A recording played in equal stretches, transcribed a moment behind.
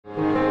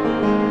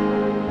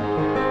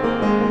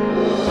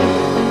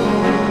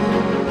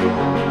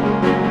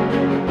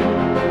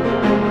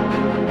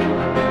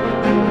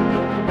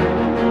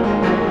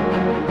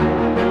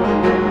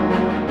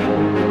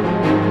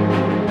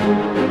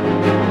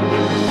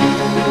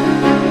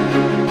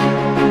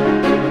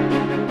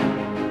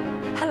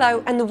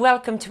Hello and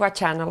welcome to our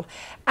channel.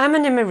 I'm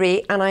Anna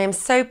Marie and I am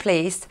so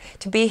pleased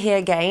to be here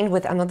again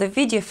with another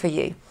video for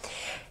you.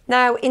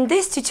 Now in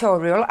this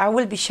tutorial I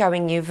will be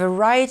showing you a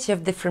variety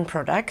of different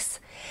products,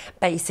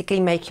 basically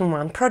making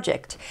one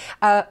project.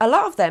 A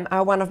lot of them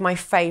are one of my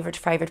favorite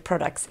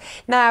products.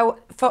 Now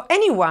for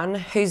anyone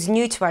who's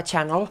new to our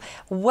channel,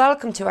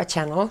 welcome to our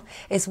channel.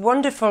 It's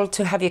wonderful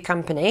to have your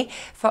company.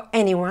 For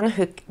anyone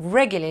who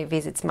regularly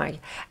visits my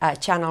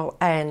channel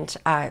and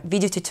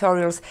video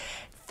tutorials,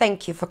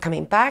 thank you for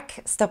coming back,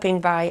 stopping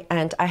by,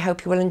 and I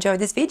hope you will enjoy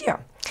this video.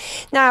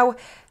 Now,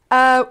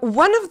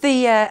 one of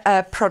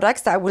the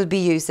products that I will be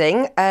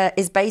using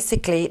is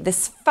basically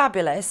this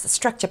fabulous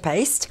structure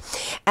paste,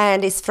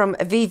 and it's from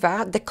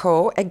Viva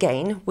Decor.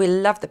 Again, we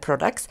love the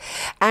products,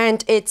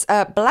 and it's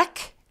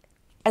black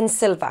and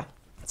silver.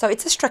 So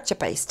it's a structure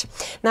paste.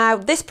 Now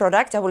this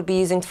product I will be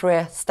using through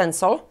a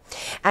stencil,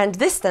 and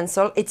this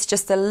stencil, it's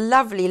just a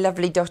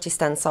lovely dotty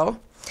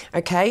stencil,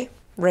 okay?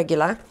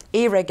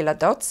 Irregular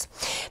dots.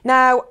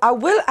 Now I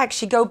will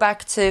actually go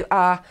back to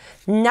our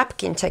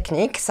napkin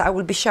technique, so I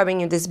will be showing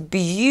you this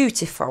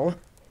beautiful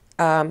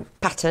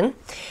pattern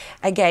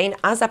again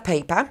as a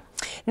paper.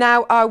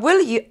 Now I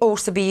will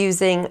also be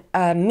using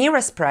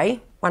mirror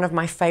spray, one of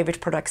my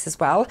favorite products as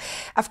well.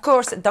 Of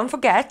course, don't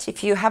forget,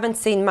 if you haven't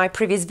seen my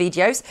previous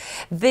videos,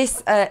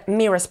 this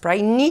mirror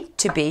spray needs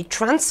to be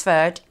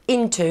transferred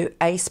into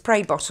a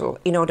spray bottle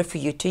in order for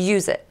you to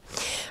use it.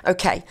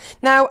 Okay,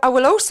 now I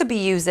will also be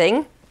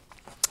using,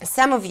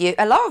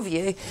 a lot of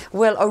you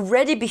will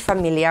already be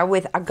familiar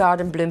with our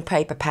Garden Bloom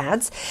paper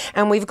pads,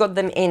 and we've got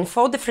them in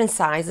 4 different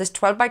sizes: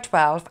 12 by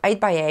 12, 8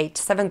 by 8,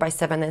 7 by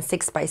 7, and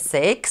 6 by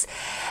 6.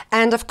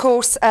 And of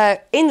course,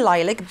 in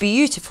lilac,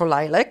 beautiful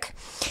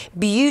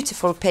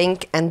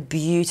pink, and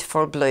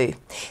beautiful blue.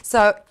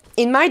 So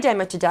in my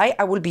demo today,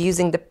 I will be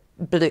using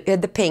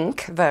the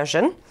pink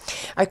version.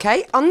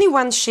 Okay, only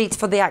one sheet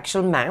for the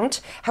actual mount.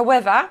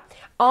 However,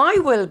 I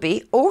will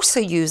be also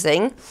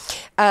using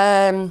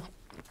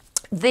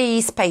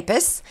these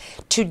papers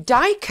to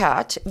die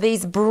cut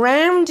these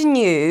brand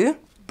new,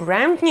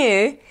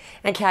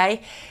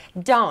 okay,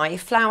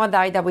 flower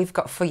die that we've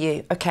got for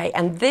you, okay?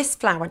 And this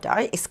flower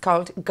die is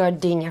called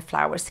Gardenia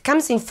flowers. It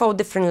comes in 4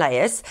 different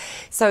layers,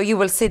 so you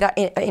will see that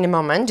in a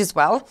moment as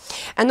well.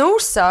 And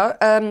also,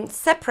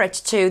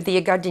 separate to the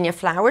Gardenia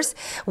flowers,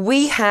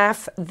 we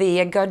have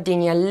the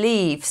Gardenia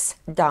leaves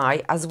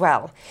die as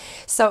well.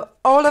 So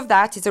all of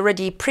that is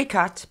already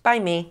pre-cut by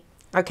me,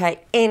 okay,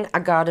 in a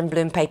Garden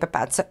Bloom paper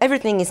pad. So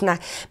everything is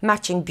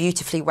matching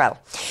beautifully well.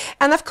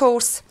 And of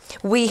course,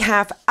 we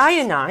have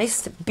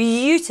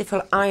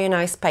beautiful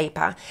ionized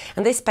paper.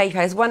 And this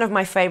paper is one of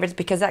my favorites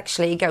because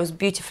actually it goes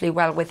beautifully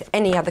well with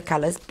any other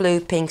colors: blue,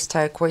 pinks,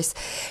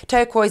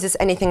 turquoises,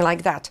 anything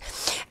like that.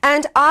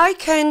 And I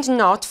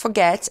cannot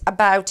forget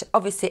about,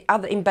 obviously,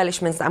 other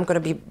embellishments that I'm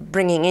going to be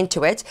bringing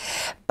into it,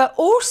 but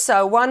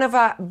also one of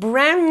our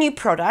brand new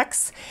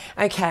products,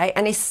 okay,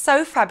 and it's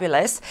so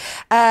fabulous,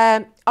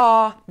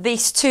 are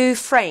these 2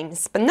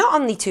 frames, but not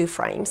only 2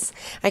 frames,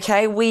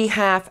 okay? We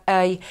have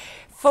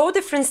 4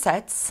 different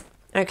sets,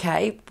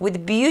 okay,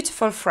 with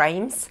beautiful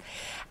frames,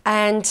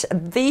 and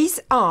these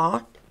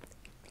are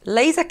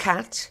laser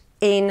cut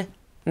in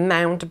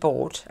mount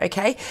board,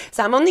 okay?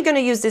 So I'm only going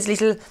to use this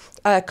little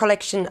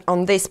collection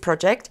on this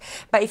project,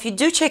 but if you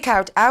do check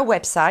out our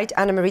website,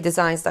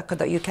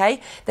 annamaridesigns.co.uk,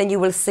 then you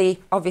will see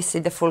obviously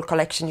the full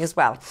collection as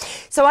well.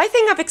 So I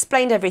think I've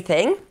explained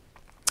everything,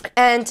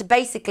 and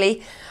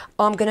basically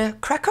I'm gonna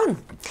crack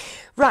on.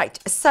 Right,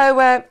 so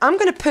I'm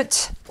gonna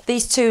put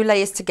these 2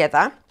 layers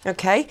together,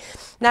 okay?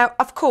 Now,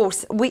 of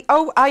course,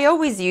 I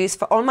always use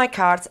for all my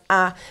cards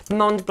a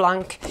Mont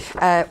Blanc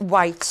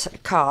white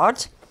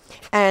card,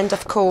 and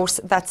of course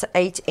that's an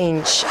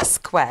 8-inch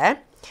square.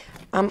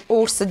 I'm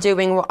also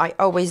doing what I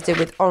always do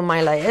with all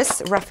my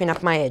layers, roughing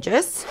up my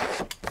edges,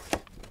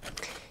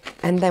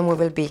 and then we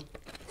will be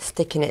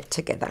sticking it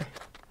together.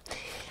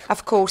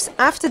 Of course,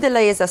 after the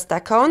layers are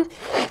stuck on,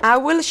 I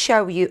will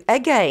show you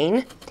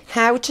again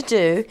how to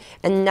do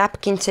a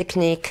napkin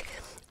technique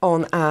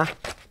on a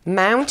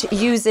mount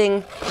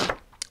using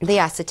the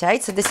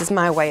acetate. So this is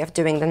my way of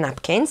doing the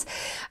napkins.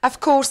 Of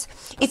course,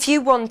 if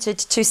you wanted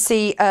to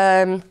see,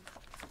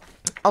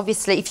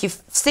 obviously, if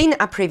you've seen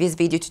our previous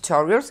video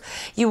tutorials,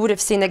 you would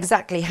have seen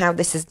exactly how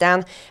this is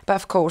done. But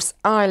of course,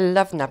 I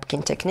love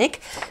napkin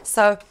technique,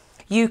 so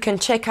you can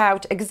check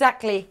out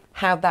exactly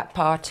how that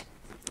part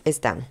is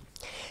done.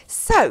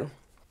 So,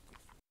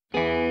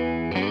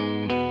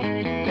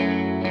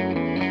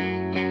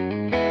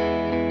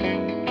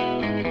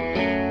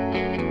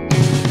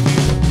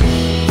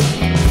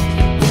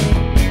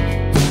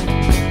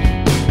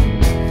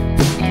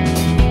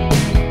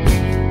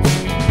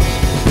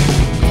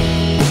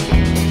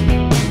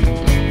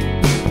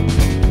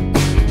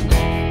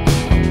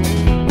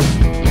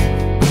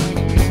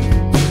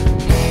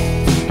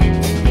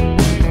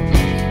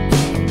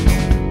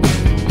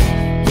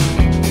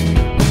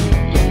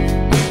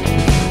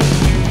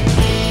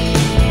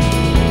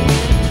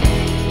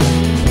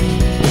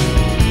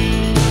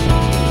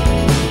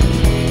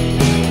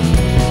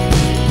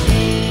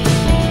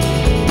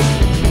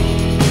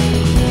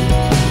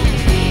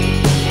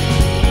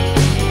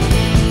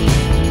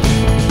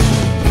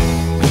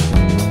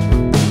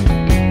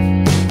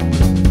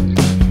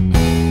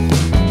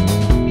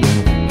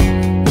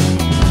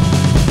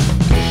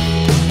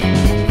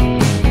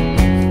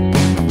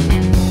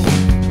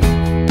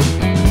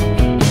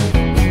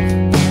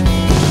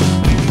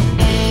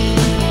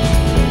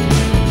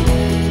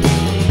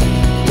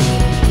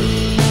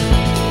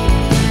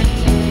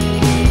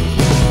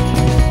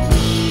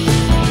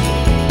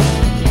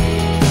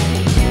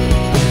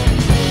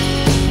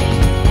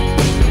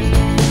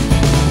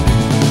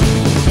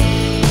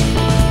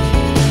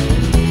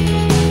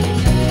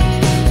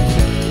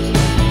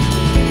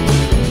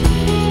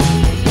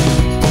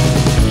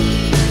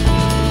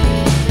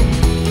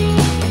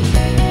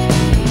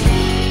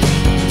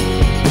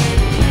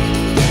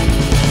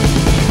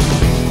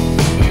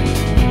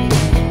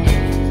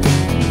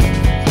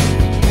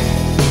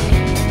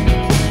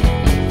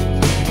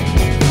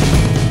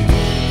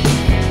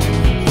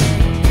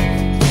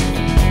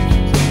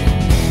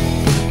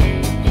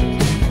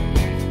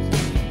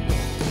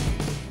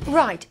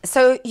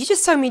 so you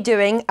just saw me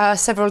doing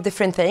several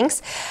different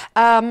things.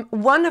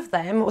 One of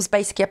them was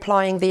basically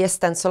applying the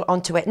stencil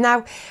onto it.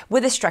 Now,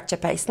 with the structure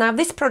paste. Now,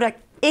 this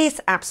product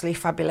is absolutely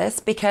fabulous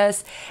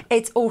because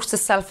it's also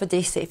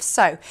self-adhesive.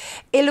 So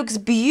it looks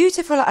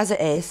beautiful as it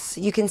is.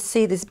 You can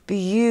see this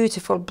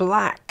beautiful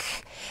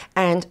black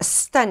and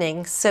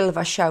stunning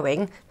silver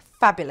showing.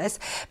 Fabulous.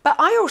 But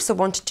I also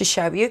wanted to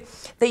show you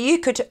that you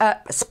could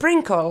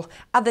sprinkle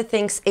other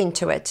things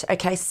into it.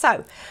 Okay,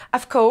 so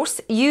of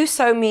course you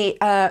saw me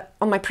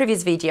on my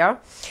previous video,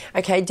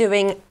 okay,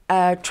 doing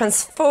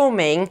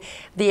transforming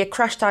the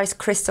crushed ice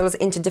crystals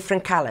into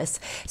different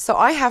colors. So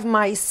I have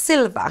my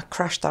silver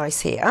crushed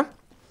ice here,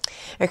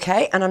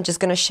 okay, and I'm just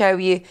going to show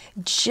you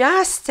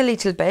just a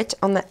little bit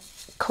on the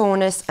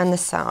corners and the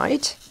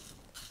side,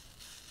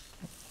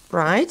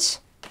 right,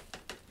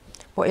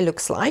 what it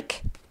looks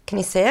like. Can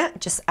you see it?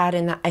 Just add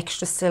in that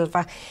extra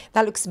silver.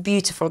 That looks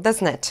beautiful,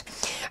 doesn't it?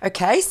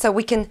 Okay, so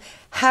we can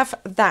have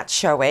that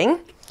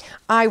showing.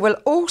 I will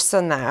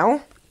also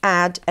now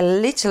add a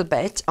little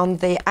bit on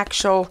the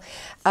actual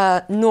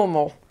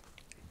normal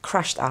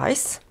crushed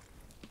ice,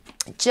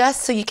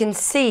 just so you can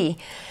see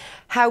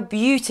how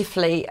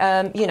beautifully,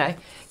 you know,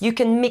 you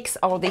can mix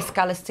all these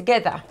colors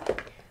together,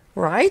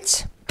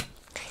 right?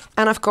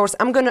 And of course,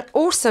 I'm going to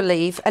also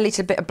leave a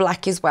little bit of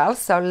black as well.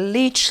 So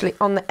literally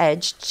on the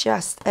edge,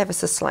 just ever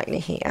so slightly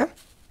here.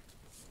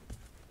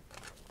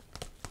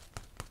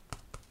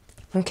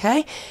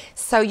 Okay,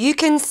 so you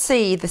can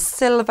see the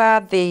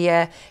silver,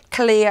 the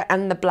clear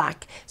and the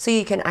black. So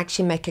you can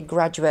actually make a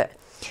graduate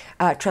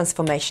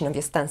transformation of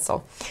your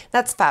stencil.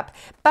 That's fab.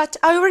 But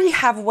I already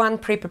have one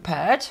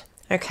pre-prepared,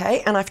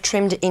 okay, and I've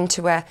trimmed it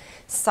into a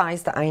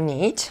size that I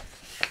need.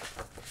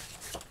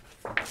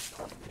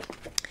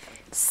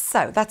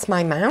 So that's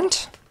my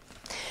mound,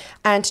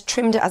 and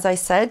trimmed it as I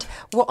said.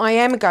 What I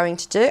am going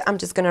to do, I'm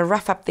just going to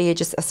rough up the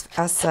edges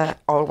as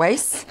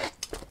always,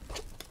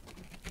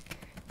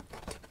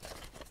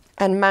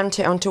 and mount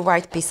it onto a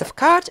white piece of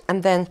card,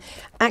 and then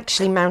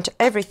actually mount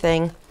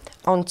everything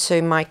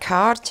onto my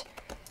card,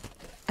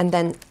 and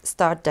then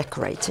start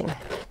decorating.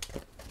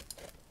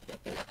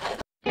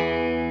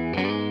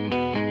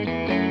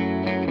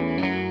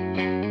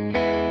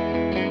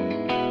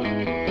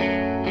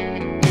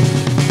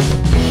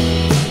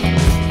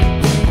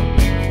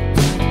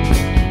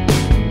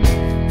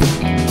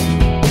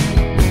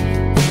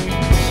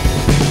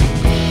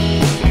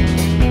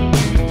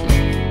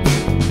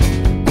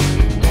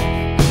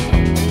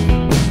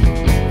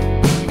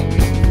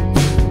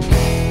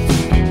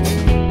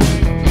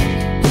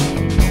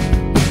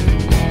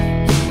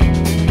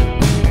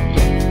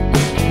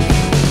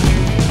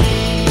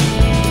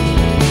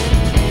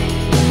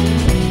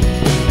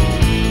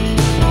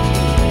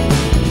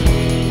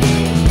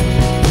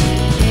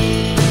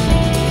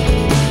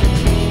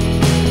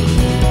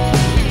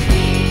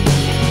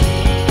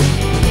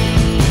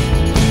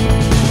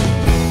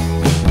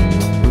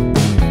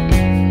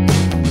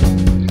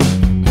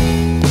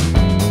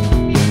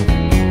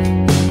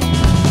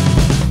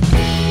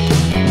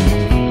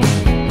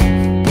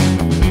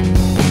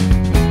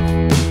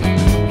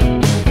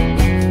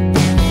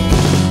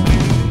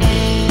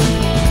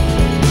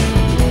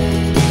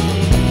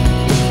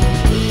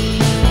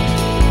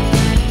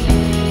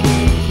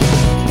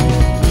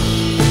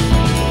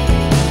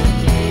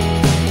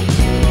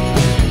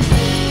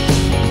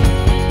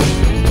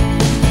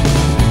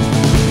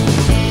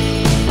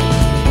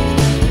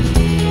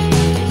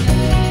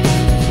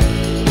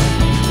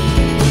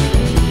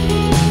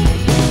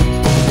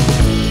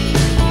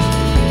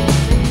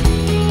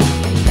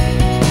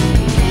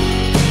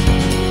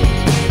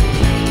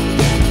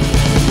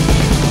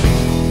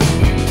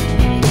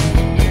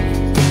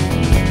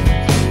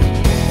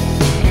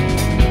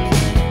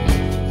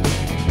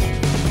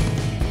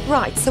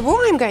 Right, so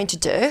what I'm going to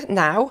do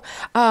now,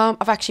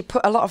 I've actually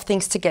put a lot of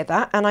things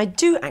together, and I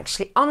do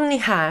actually only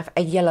have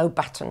a yellow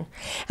button.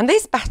 And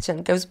this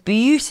button goes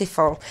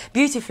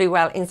beautifully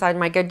well inside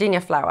my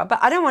gardenia flower, but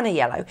I don't want a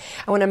yellow.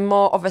 I want a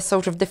more of a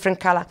sort of different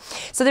color.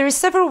 So there is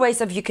several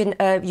ways of you can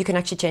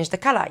actually change the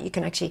color. You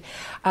can actually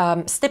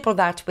stipple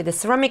that with a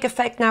ceramic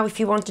effect now if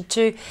you wanted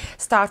to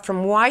start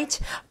from white,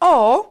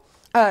 or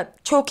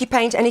chalky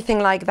paint, anything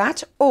like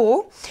that,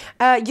 or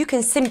you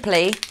can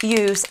simply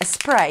use a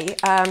spray,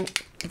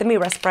 the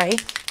mirror spray,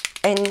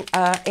 in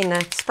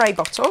a spray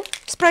bottle,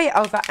 spray it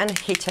over and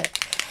hit it.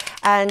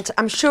 And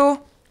I'm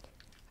sure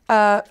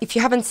if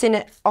you haven't seen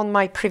it on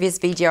my previous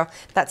video,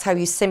 that's how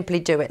you simply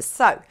do it.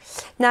 So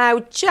now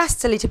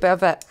just a little bit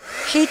of a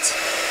heat.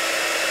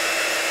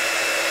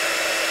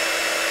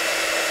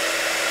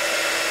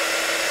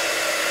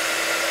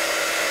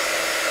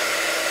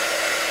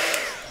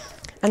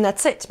 And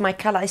that's it, my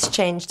colour is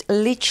changed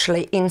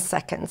literally in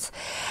seconds.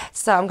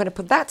 So I'm going to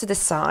put that to the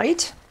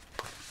side,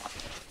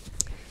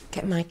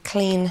 get my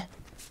clean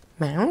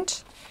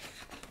mound,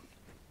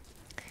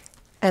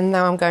 and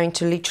now I'm going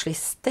to literally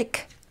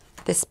stick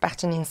this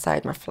button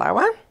inside my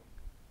flower.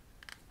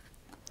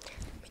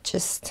 Let me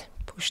just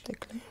push the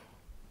glue.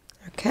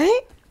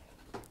 Okay.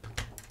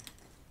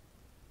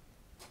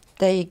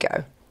 There you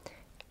go.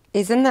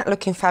 Isn't that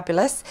looking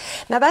fabulous?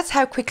 Now that's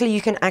how quickly you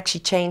can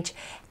actually change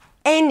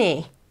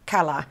any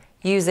color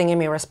using a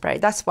mirror spray.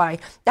 That's why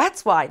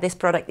this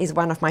product is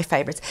one of my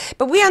favorites.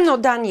 But we are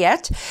not done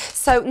yet.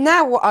 So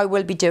now what I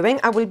will be doing,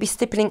 I will be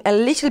stippling a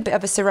little bit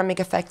of a ceramic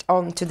effect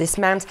onto this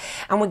mount,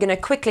 and we're going to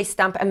quickly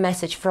stamp a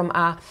message from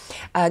our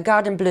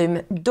Garden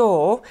Bloom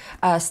door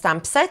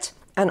stamp set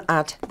and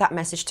add that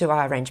message to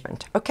our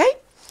arrangement. Okay?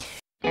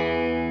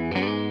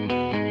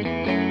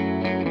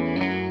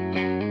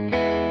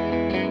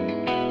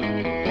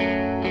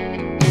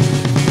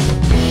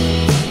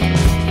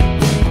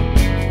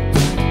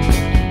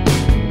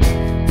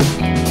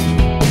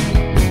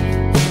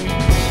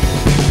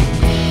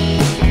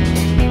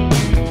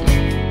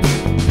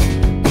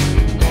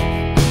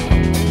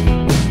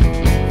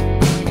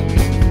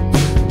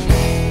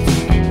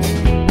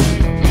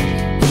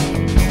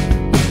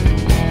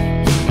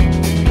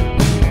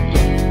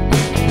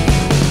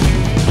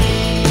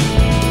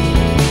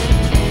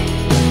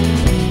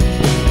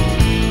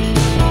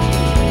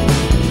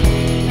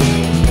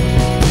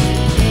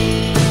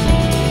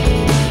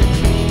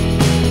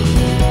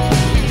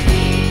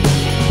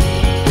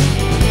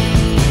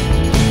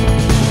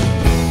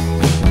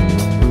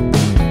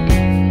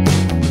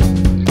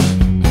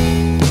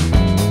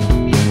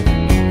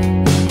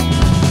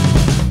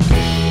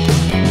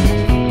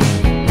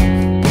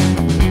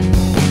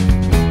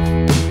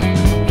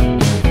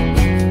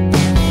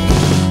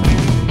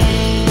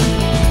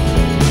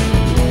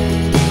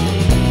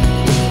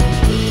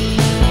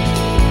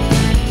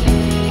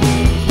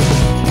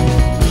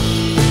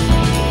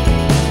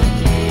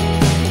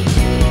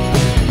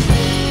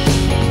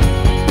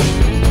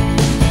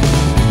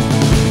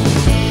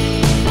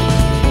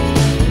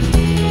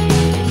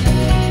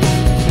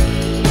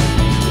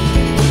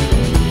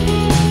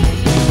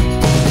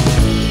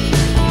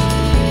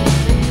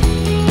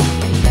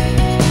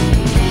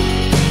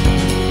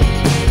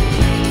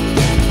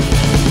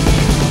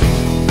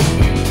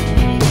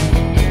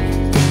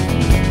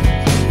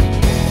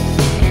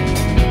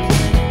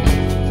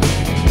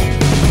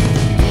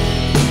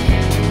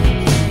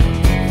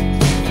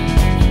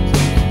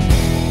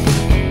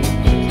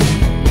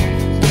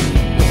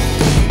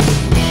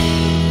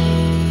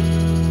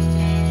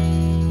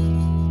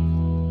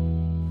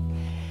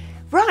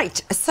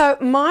 Right, so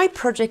my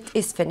project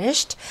is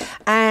finished,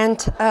 and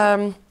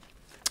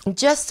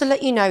just to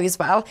let you know as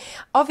well,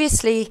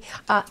 obviously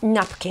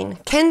napkin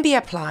can be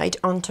applied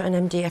onto an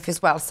MDF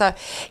as well. So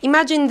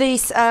imagine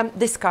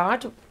this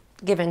card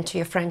given to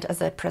your friend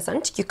as a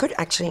present. You could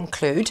actually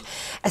include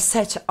a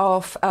set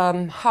of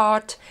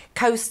heart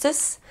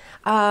coasters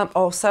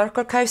or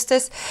circle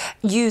coasters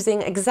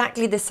using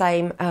exactly the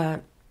same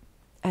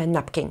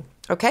napkin.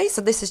 Okay,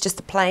 so this is just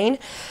a plain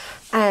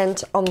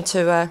and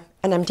onto an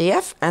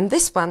MDF, and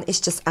this one is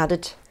just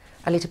added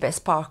a little bit of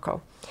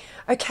sparkle.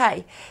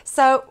 Okay,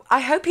 so I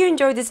hope you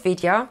enjoyed this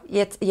video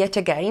yet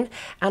again,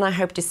 and I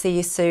hope to see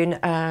you soon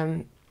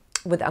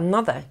with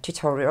another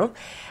tutorial.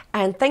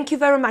 And thank you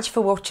very much for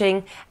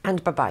watching,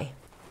 and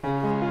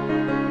bye-bye.